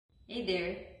Hey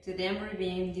there, today I'm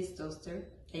reviewing this toaster.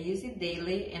 I use it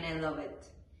daily and I love it.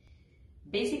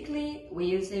 Basically, we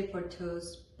use it for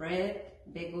toast, bread,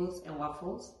 bagels and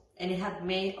waffles, and it had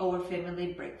made our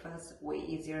family breakfast way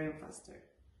easier and faster.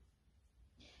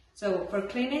 So for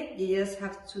cleaning, you just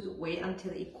have to wait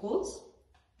until it cools,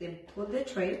 then put the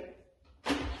tray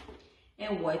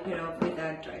and wipe it off with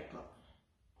a dry cloth.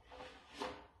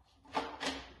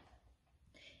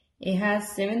 It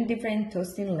has 7 different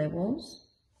toasting levels.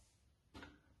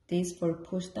 This for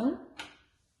push down,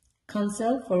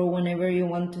 cancel for whenever you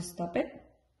want to stop it,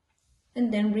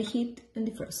 and then reheat and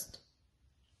defrost.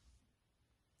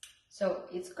 So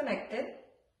it's connected.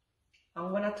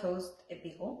 I'm gonna toast a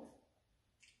bagel.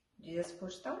 You just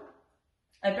push down.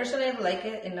 I personally like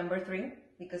it in number 3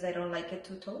 because I don't like it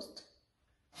to toast.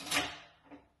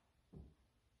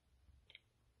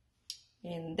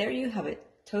 And there you have it,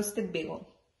 toasted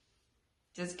bagel.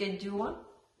 Just get you one.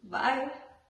 Bye.